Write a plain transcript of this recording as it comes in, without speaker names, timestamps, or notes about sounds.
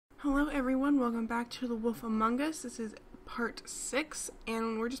Hello everyone, welcome back to The Wolf Among Us. This is part 6,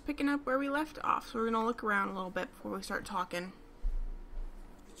 and we're just picking up where we left off, so we're going to look around a little bit before we start talking.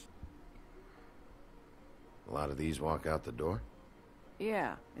 A lot of these walk out the door?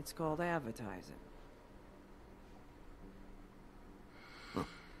 Yeah, it's called advertising.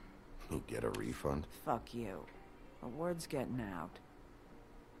 You get a refund? Fuck you. The word's getting out.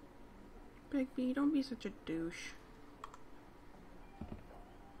 Big B, don't be such a douche.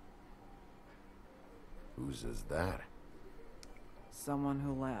 Whose is that? Someone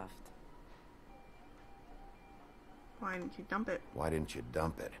who left. Why didn't you dump it? Why didn't you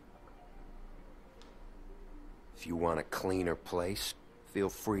dump it? If you want a cleaner place, feel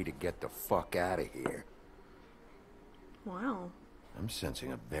free to get the fuck out of here. Well, I'm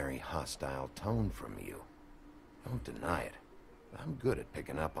sensing a very hostile tone from you. Don't deny it. I'm good at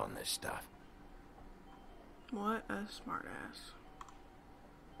picking up on this stuff. what a smartass.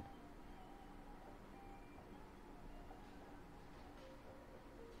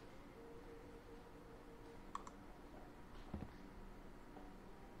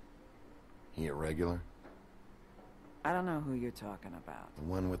 He a regular? I don't know who you're talking about. The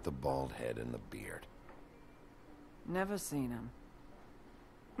one with the bald head and the beard. Never seen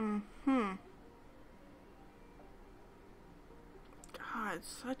him. God,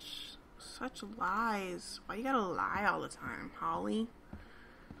 such lies. Why you gotta lie all the time, Holly?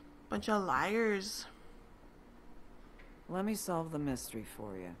 Bunch of liars. Let me solve the mystery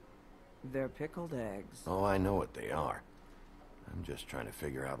for you. They're pickled eggs. Oh, I know what they are. I'm just trying to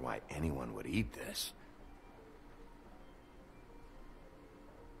figure out why anyone would eat this.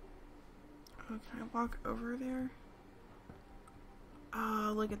 Oh, can I walk over there?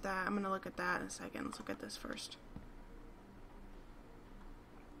 Oh, look at that. I'm gonna look at that in a second. Let's look at this first.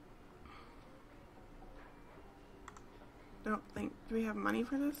 Don't think... Do we have money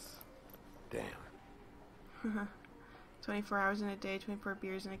for this? Damn. 24 hours in a day, 24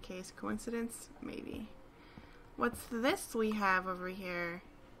 beers in a case. Coincidence? Maybe. What's this we have over here?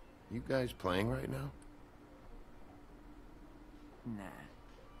 You guys playing right now? Nah.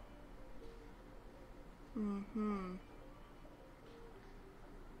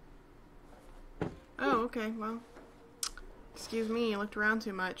 Oh, okay, well. Excuse me, you looked around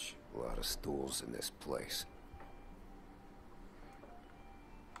too much. A lot of stools in this place.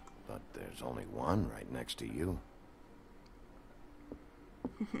 But there's only one right next to you.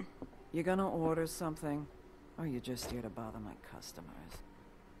 You gonna order something? Or you just here to bother my customers?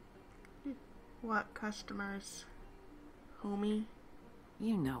 What customers? Homie?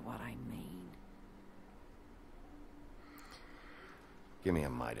 You know what I mean. Give me a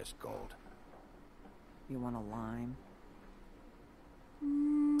Midas Gold. You want a lime?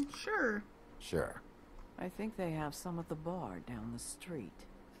 Sure. Sure. I think they have some at the bar down the street.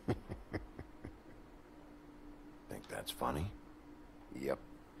 Think that's funny? Yep.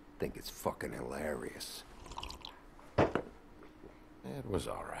 Think it's fucking hilarious. It was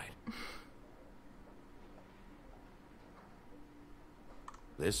alright.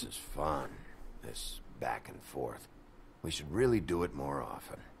 This is fun. This back and forth. We should really do it more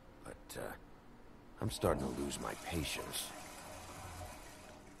often. But, I'm starting to lose my patience.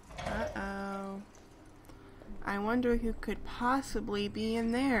 Uh-oh. I wonder who could possibly be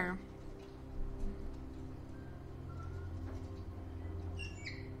in there.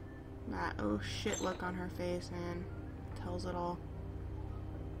 That oh shit look on her face, man. Tells it all.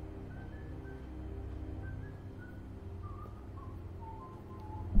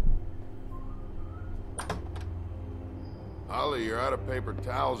 Holly, you're out of paper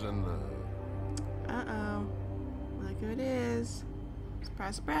towels and, Uh-oh. Look who it is.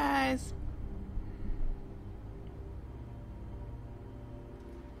 Surprise, surprise.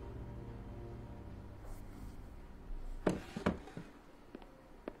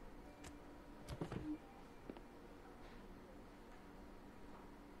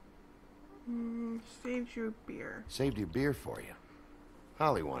 Saved your beer. Saved your beer for you.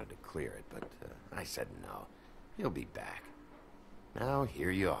 Holly wanted to clear it, but I said no. He'll be back. Now,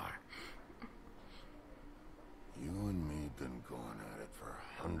 here you are. You and me been going at it for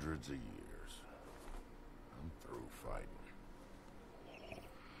hundreds of years. I'm through fighting.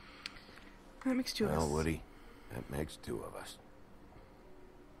 That makes two of Well, us. Woody, that makes two of us.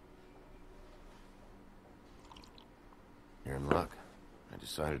 You're in luck. I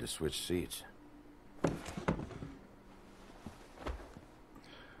decided to switch seats. I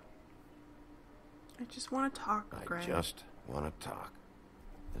just want to talk, I Gren. just want to talk.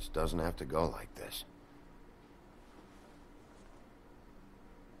 This doesn't have to go like this.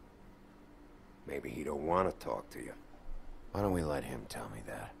 Maybe he don't want to talk to you. Why don't we let him tell me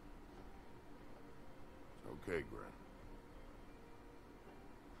that? Okay, Gren.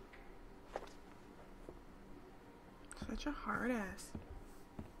 Such a hard ass.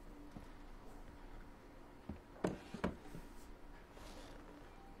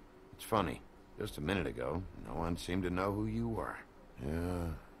 It's funny. Just a minute ago, no one seemed to know who you were. Yeah,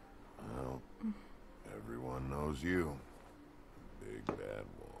 well, everyone knows you. Big bad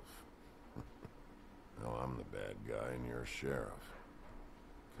wolf. Now I'm the bad guy and you're sheriff.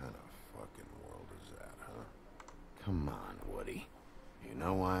 Kind of fucking world is that, huh? Come on, Woody. You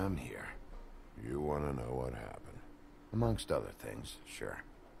know why I'm here. You want to know what happened? Amongst other things, sure.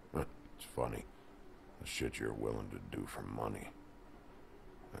 It's funny. The shit you're willing to do for money.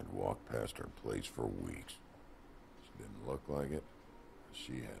 I'd walked past her place for weeks. She didn't look like it.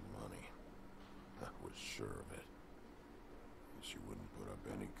 She had money. I was sure of it. She wouldn't put up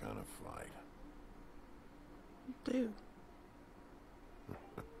any kind of fight. Dude.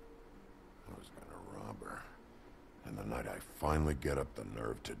 I was gonna rob her. And the night I finally get up the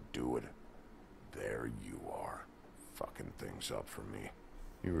nerve to do it, there you are, fucking things up for me.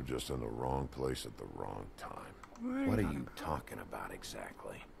 You were just in the wrong place at the wrong time. What are you talking about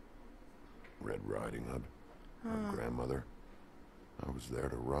exactly? Red Riding Hood, my grandmother. I was there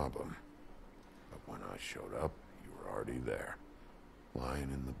to rob him. But when I showed up, you were already there, lying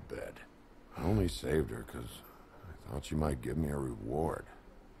in the bed. I only saved her because I thought she might give me a reward.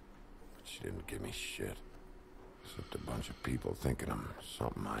 But she didn't give me shit. Except a bunch of people thinking I'm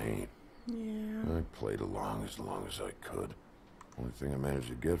something I ain't. Yeah. I played along as I could. Only thing I managed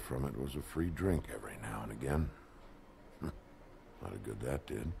to get from it was a free drink every now and again. Not a good that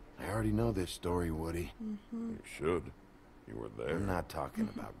did. I already know this story, Woody. You should. You were there. I'm not talking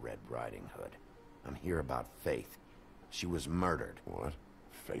about Red Riding Hood. I'm here about Faith. She was murdered. What?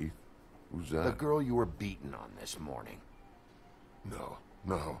 Faith? Who's that? The girl you were beaten on this morning. No.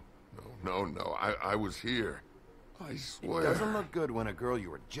 I was here. I swear. It doesn't look good when a girl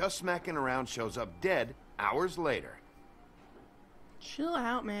you were just smacking around shows up dead hours later. Chill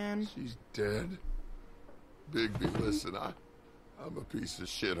out, man. She's dead? Bigby, listen, I'm a piece of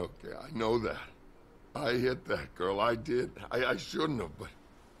shit, okay? I know that. I hit that girl, I did. I shouldn't have, but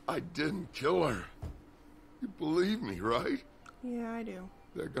I didn't kill her. You believe me, right? Yeah, I do.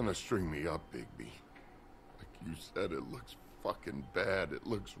 They're gonna string me up, Bigby. Like you said, it looks fucking bad. It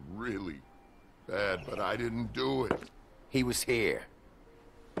looks really bad, but I didn't do it. He was here.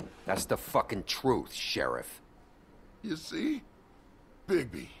 That's the fucking truth, Sheriff. You see?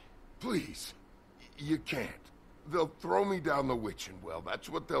 Bigby, please. You can't. They'll throw me down the witching well. That's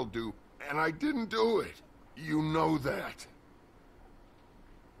what they'll do. And I didn't do it. You know that.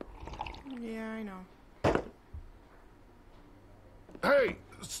 Yeah, I know. Hey,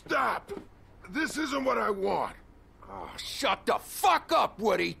 stop! This isn't what I want. Oh, shut the fuck up,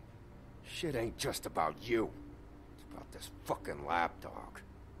 Woody! Shit ain't just about you. It's about this fucking lapdog.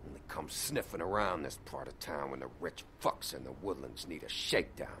 Only comes sniffing around this part of town when the rich fucks in the woodlands need a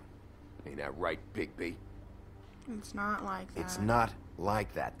shakedown. Ain't that right, Bigby? It's not like that. It's not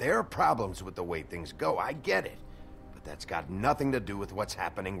like that. There are problems with the way things go. I get it. But that's got nothing to do with what's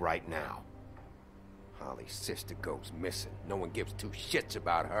happening right now. Holly's sister goes missing. No one gives two shits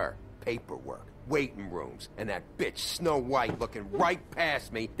about her. Paperwork, waiting rooms, and that bitch Snow White looking right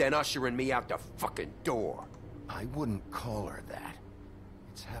past me, then ushering me out the fucking door. I wouldn't call her that.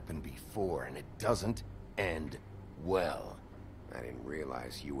 It's happened before, and it doesn't end well. I didn't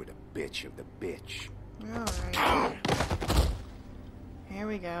realize you were the bitch of the bitch. Alright. Here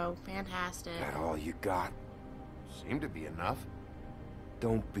we go. Fantastic. That all you got? Seemed to be enough.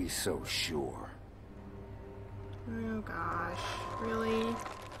 Don't be so sure. Oh gosh. Really?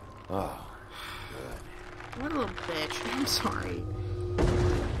 Oh, good. What a little bitch. I'm sorry.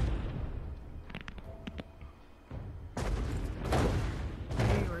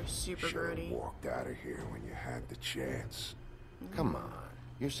 You were super Should've grody. walked out of here when you had the chance. Come on.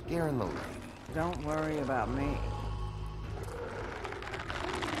 You're scaring the lady. Don't worry about me.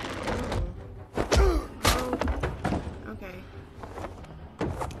 Oh. Okay.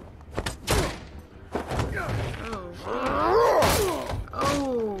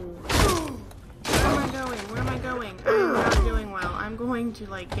 Oh. Where am I going? I'm not doing well. I'm going to,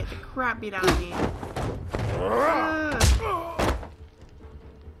 like, get the crap beat out of me.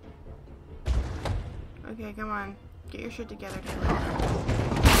 Okay, come on. Get your shit together, Taylor.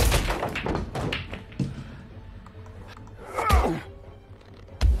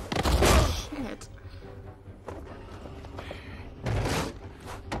 Shit.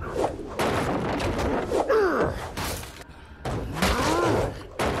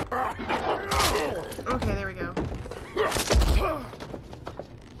 Okay, there we go.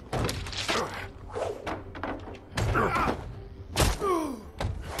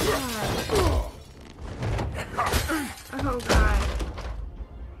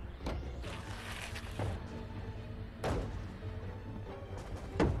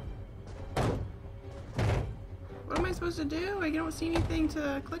 supposed to do? I don't see anything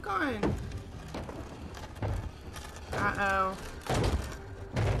to click on. Uh-oh.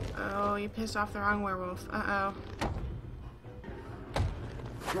 Oh, you pissed off the wrong werewolf. Uh-oh.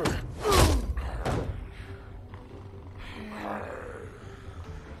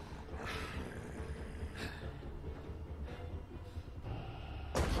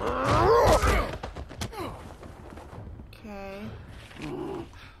 Okay.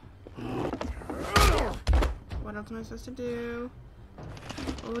 What else am I supposed to do?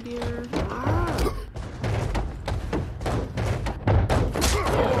 Oh dear. Ah!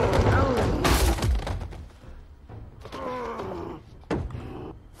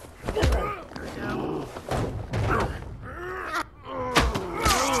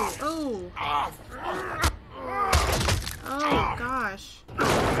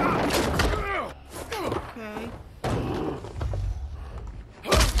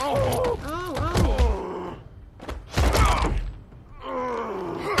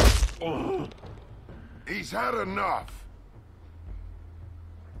 He's had enough.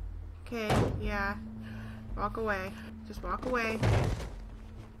 Okay, yeah. Walk away. Just walk away.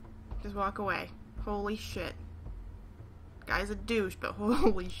 Just walk away. Holy shit. Guy's a douche, but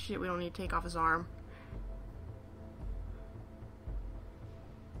holy shit, we don't need to take off his arm.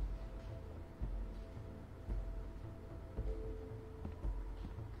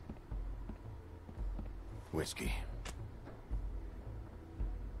 Whiskey.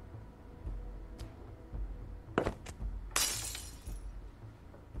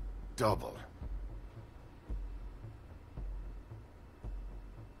 Double.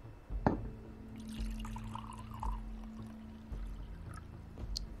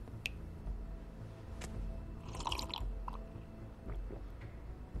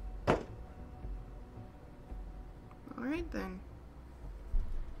 All right then.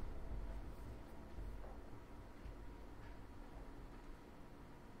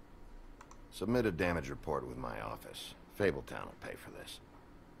 Submit a damage report with my office. Fabletown will pay for this.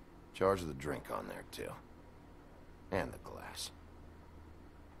 Charge the drink on there, too. And the glass.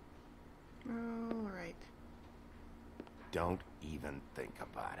 All right. Don't even think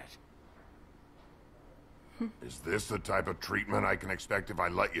about it. Is this the type of treatment I can expect if I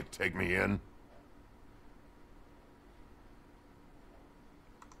let you take me in?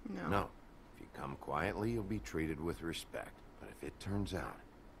 No. No. If you come quietly, you'll be treated with respect. But if it turns out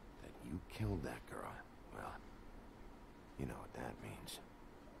that you killed that girl, well, you know what that means.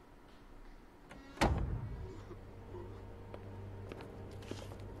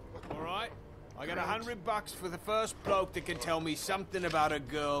 All right, I got $100 for the first bloke that can tell me something about a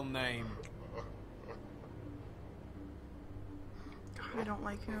girl name. I don't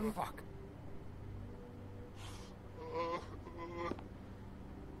like him. Fuck.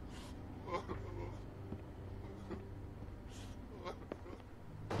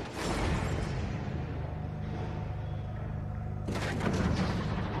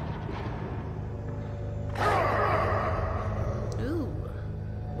 Ooh,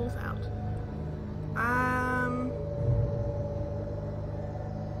 wolf out.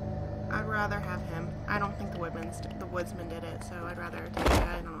 I'd rather have him. I don't think the woodsman did it, so I'd rather take it.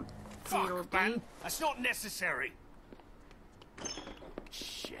 I don't feel Fuck, man. That's not necessary.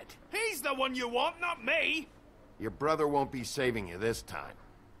 Shit. He's the one you want, not me. Your brother won't be saving you this time.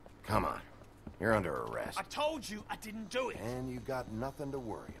 Come on. You're under arrest. I told you I didn't do it. And you got nothing to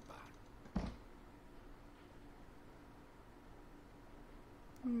worry about.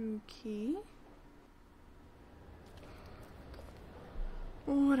 Okay.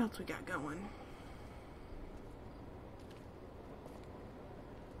 What else we got going?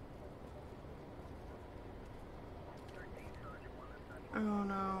 Oh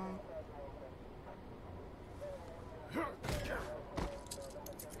no.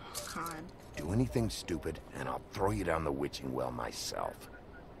 God. Do anything stupid, and I'll throw you down the witching well myself.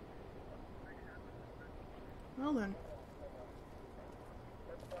 Well then.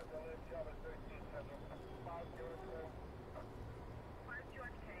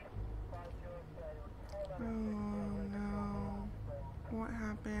 Oh no. What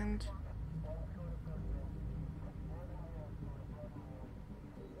happened?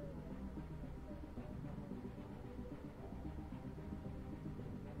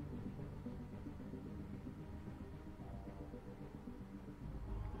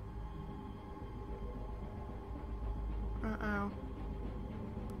 Uh-oh.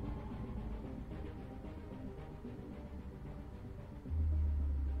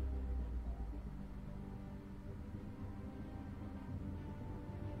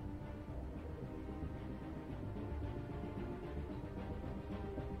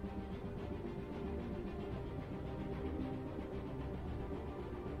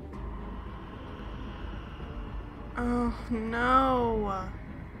 Oh, no.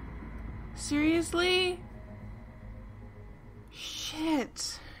 Seriously?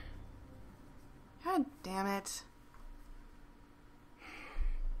 Shit. God damn it.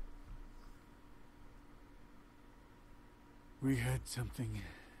 We had something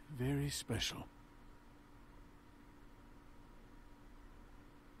very special.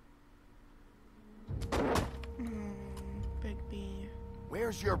 Big B.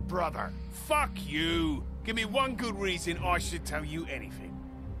 Where's your brother? Fuck you! Give me one good reason I should tell you anything.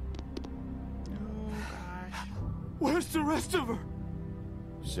 Oh, gosh. Where's the rest of her?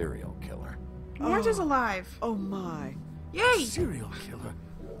 Serial killer. Orange is alive. Oh my. Yay! Serial killer.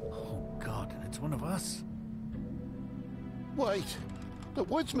 Oh God, and it's one of us. Wait, the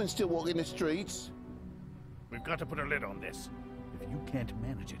woodsman's still walking the streets. We've got to put a lid on this. If you can't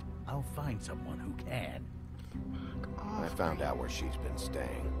manage it, I'll find someone who can. I found out where she's been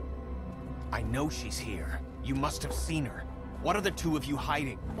staying. I know she's here. You must have seen her. What are the two of you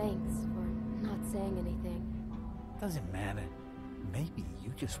hiding? Thanks for not saying anything. Doesn't matter. Maybe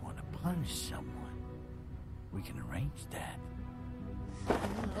you just want to punish someone. We can arrange that.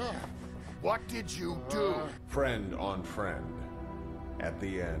 What did you do? Friend on friend. At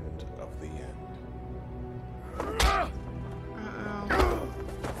the end of the end. Uh-oh.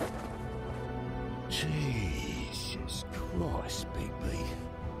 Jesus Christ, Bigby.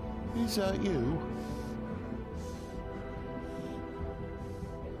 Is that you?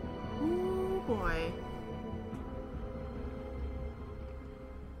 Oh, boy.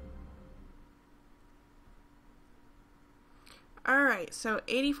 Alright, so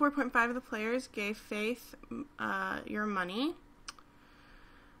 84.5 of the players gave Faith your money.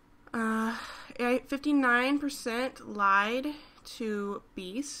 59% lied to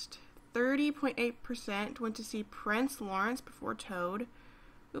Beast. 30.8% went to see Prince Lawrence before Toad.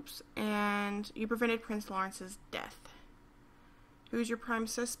 Oops. And you prevented Prince Lawrence's death. Who's your prime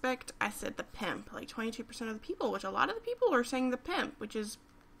suspect? I said the pimp. Like 22% of the people, which a lot of the people are saying the pimp, which is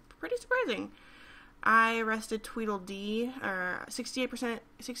pretty surprising. I arrested Tweedledee, or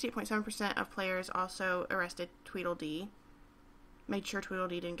 68.7% of players also arrested Tweedledee. Made sure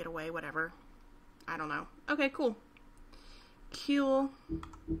Tweedledee didn't get away, whatever. I don't know. Okay, cool. Cool.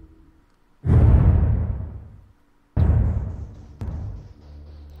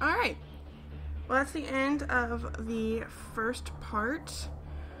 Alright. Well, that's the end of the first part.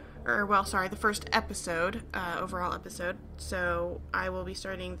 The first episode, overall episode. So I will be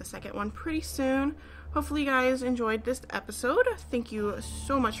starting the second one pretty soon. Hopefully you guys enjoyed this episode. Thank you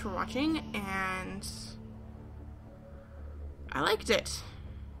so much for watching, and I liked it.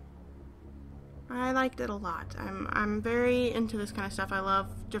 I liked it a lot. I'm very into this kind of stuff. I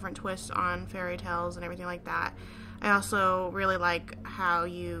love different twists on fairy tales and everything like that. I also really like how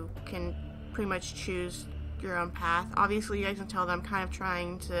you can pretty much choose your own path. Obviously, you guys can tell that I'm kind of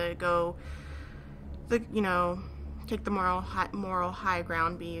trying to go take the moral high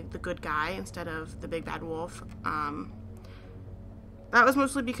ground, be the good guy instead of the big bad wolf. That was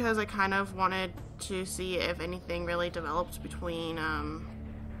mostly because I kind of wanted to see if anything really developed between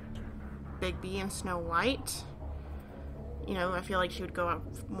Big B and Snow White. You know, I feel like she would go out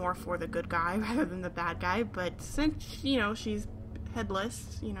more for the good guy rather than the bad guy, but since, she's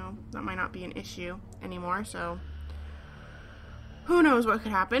headless, that might not be an issue anymore, so who knows what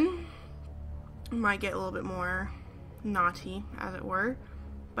could happen. Might get a little bit more naughty, as it were,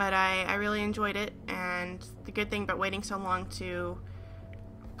 but I really enjoyed it, and the good thing about waiting so long to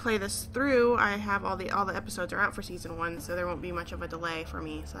play this through, I have all the episodes are out for season 1, so there won't be much of a delay for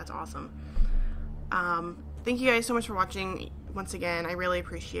me, so that's awesome. Thank you guys so much for watching once again. I really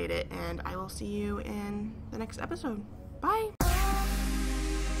appreciate it, and I will see you in the next episode. Bye!